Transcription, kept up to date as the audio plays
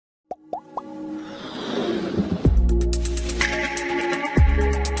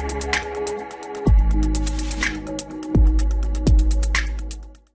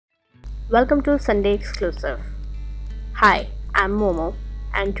Welcome to Sunday Exclusive. Hi, I'm Momo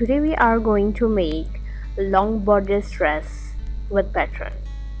and today we are going to make long bodice dress with pattern.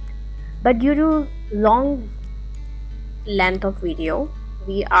 But due to long length of video,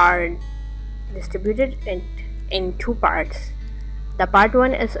 we are distributed it in two parts. The part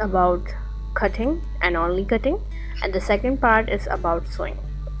 1 is about cutting and only cutting, and the second part is about sewing.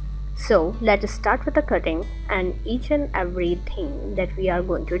 So let us start with the cutting and each and everything that we are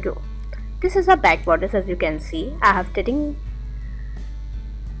going to do. This is a back bodice. As you can see, I have fitting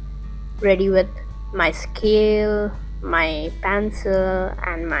ready with my scale, my pencil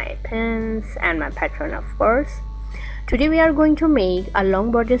and my pins and my pattern, of course. Today we are going to make a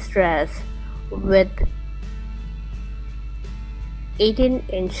long bodice dress with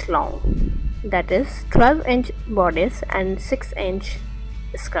 18-inch long, that is 12-inch bodice and 6-inch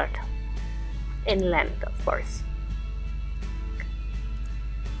skirt in length, of course.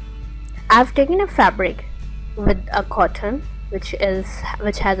 I have taken a fabric with a cotton which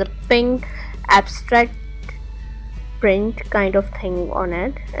has a pink abstract print kind of thing on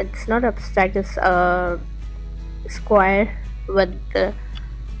it. It's not abstract, it's a square with the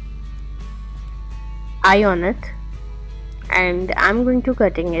eye on it, and I'm going to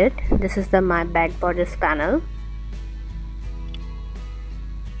cutting it. This is my back bodice panel.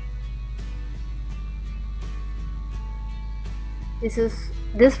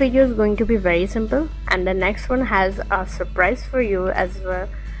 This video is going to be very simple, and the next one has a surprise for you as well,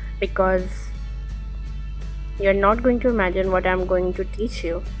 because you're not going to imagine what I'm going to teach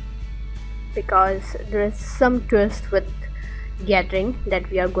you, because there is some twist with gathering that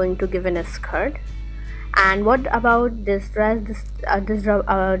we are going to give in a skirt. And what about this dress?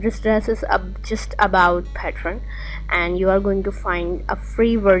 This dress is just about pattern, and you are going to find a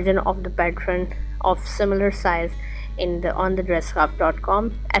free version of the pattern of similar size on the dresscraft.com,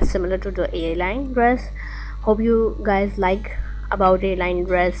 as similar to the A-line dress. Hope you guys like about A-line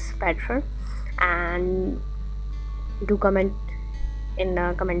dress pattern, and do comment in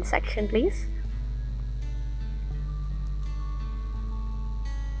the comment section, please.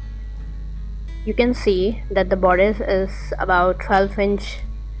 You can see that the bodice is about 12-inch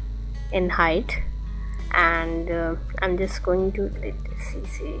in height, and I'm just going to see,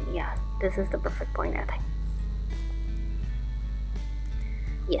 yeah, this is the perfect point, I think.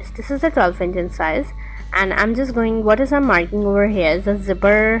 Yes, this is the 12-inch in size, and I'm just going, what is I'm marking over here is the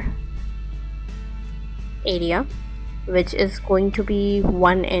zipper area, which is going to be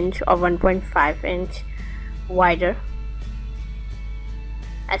 1 inch or 1.5 inch wider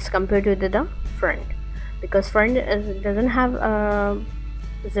as compared to the front, because front doesn't have a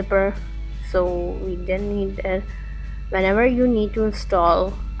zipper, so we didn't need it. Whenever you need to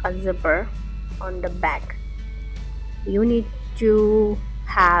install a zipper on the back, you need to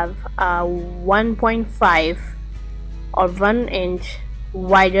have a 1.5 or 1 inch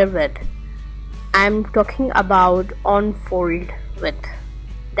wider width. I'm talking about on fold width.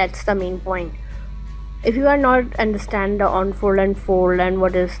 That's the main point. If you are not understand the on fold and fold and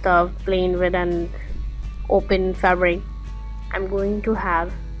what is the plain width and open fabric, I'm going to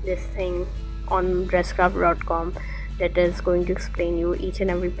have this thing on dresscraft.com that is going to explain you each and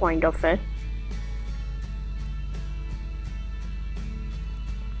every point of it.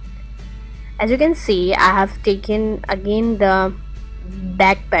 As you can see, I have taken again the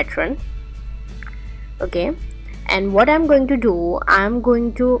back pattern, okay, and what I'm going to do, I'm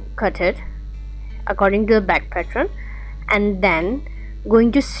going to cut it according to the back pattern and then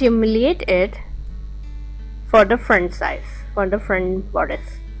going to simulate it for the front size, for the front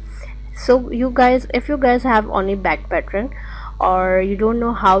bodice. So you guys, if you guys have only back pattern or you don't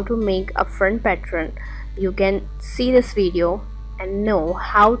know how to make a front pattern, you can see this video and know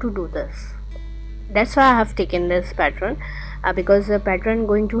how to do this. That's why I have taken this pattern, because the pattern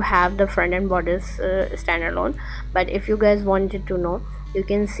going to have the front and bodice standalone. But if you guys wanted to know, you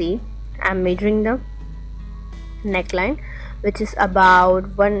can see I'm measuring the neckline, which is about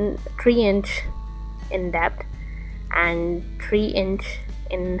 3 inch in depth and 3 inch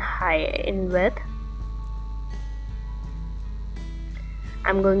in width.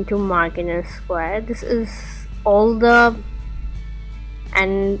 I'm going to mark in a square. This is all the,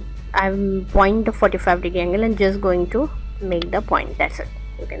 and I'm point a 45-degree angle and just going to make the point. That's it.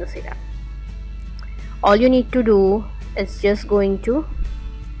 You can see that. All you need to do is just going to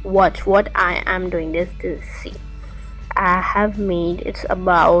watch what I am doing. This to see. I have made, it's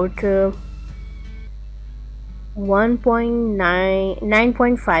about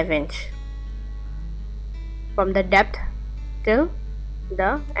 9.5 inch from the depth till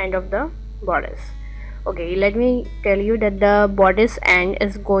the end of the bodice. Okay, let me tell you that the bodice end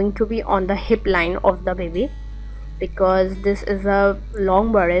is going to be on the hip line of the baby, because this is a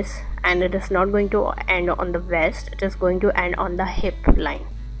long bodice and it is not going to end on the waist, it is going to end on the hip line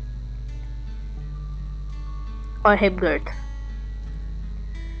or hip girth.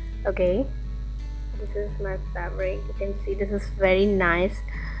 Okay, this is my fabric. You can see this is very nice,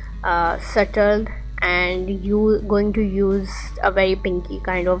 subtle, and you going to use a very pinky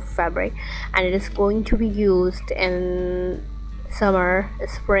kind of fabric, and it is going to be used in summer,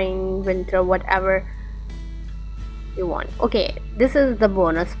 spring, winter, whatever you want. Okay, this is the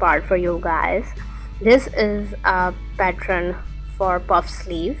bonus part for you guys. This is a pattern for puff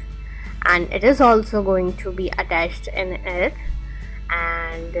sleeve, and it is also going to be attached in it.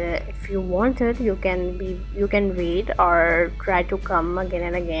 And if you want it, you can wait or try to come again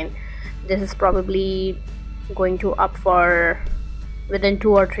and again. This is probably going to up for within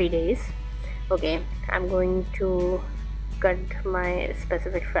 2 or 3 days. Okay, I'm going to cut my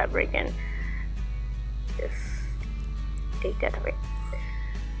specific fabric and just take that away.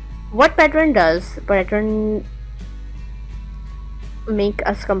 What pattern does? Pattern make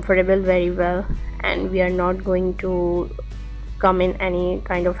us comfortable very well, and we are not going to come in any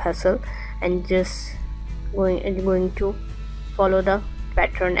kind of hassle, and just going to follow the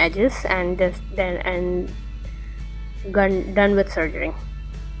pattern edges and just done with surgery.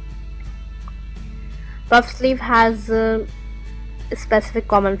 Puff sleeve has a specific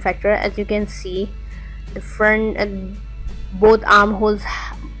common factor. As you can see, the front both armholes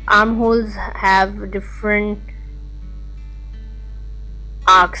have different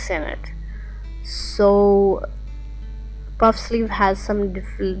arcs in it, so puff sleeve has some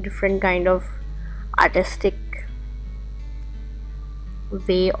different kind of artistic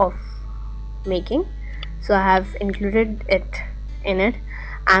way of making, so I have included it in it.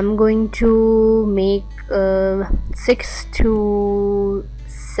 I'm going to make 6 to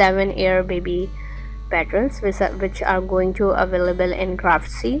 7 ear baby patterns which are going to available in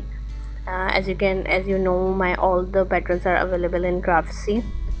Craftsy. As you know, all the patterns are available in Craftsy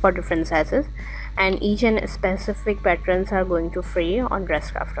for different sizes, and each and specific patterns are going to free on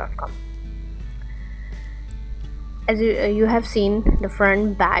dresscraft.com. As you have seen the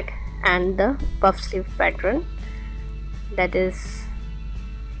front, back, and the puff sleeve pattern, that is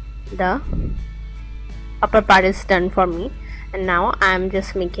the upper part is done for me, and now I'm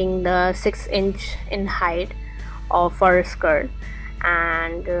just making the 6 inch in height for a skirt,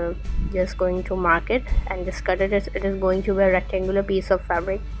 and just going to mark it and just cut it. It is going to be a rectangular piece of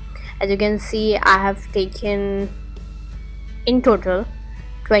fabric. As you can see, I have taken in total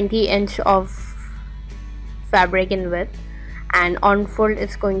 20 inch of fabric in width, and on fold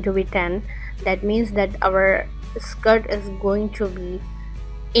is going to be 10. That means that our skirt is going to be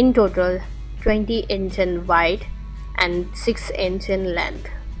in total 20 inch in wide and 6 inch in length.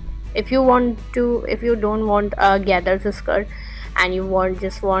 If you don't want a gathered skirt and you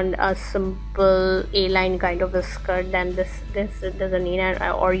just want a simple A-line kind of a skirt, then this doesn't need it,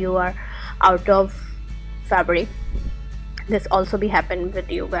 or you are out of fabric, this also be happen with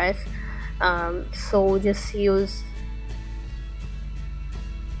you guys. So just use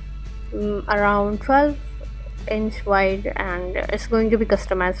around 12 inch wide, and it's going to be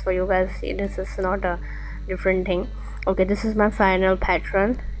customized for you guys. This is not a different thing. Okay, this is my final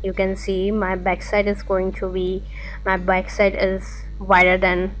pattern. You can see my back side is wider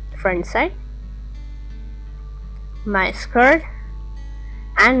than front side, my skirt,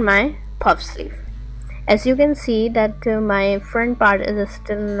 and my puff sleeve. As you can see that my front part is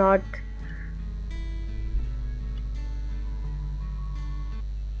still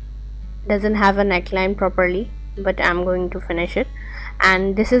doesn't have a neckline properly, but I'm going to finish it,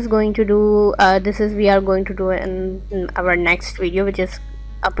 and we are going to do in our next video, which is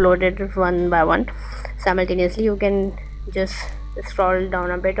uploaded one by one simultaneously. You can just scroll down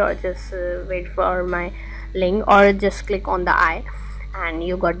a bit, or just wait for my link, or just click on the eye and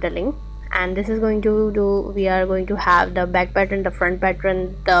you got the link. And this is going to we are going to have the back pattern, the front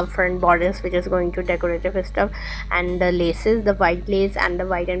pattern, the front bodice, which is going to decorative stuff, and the laces, the white lace and the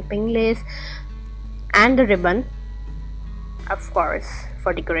white and pink lace, and the ribbon, of course,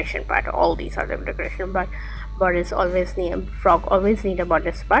 for decoration part. All these are the decoration part. Frog always need a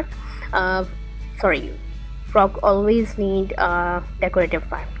bodice part. Frog always need a decorative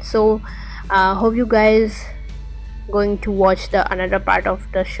part. So hope you guys going to watch the another part of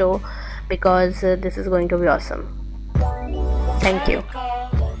the show, because this is going to be awesome. Thank you.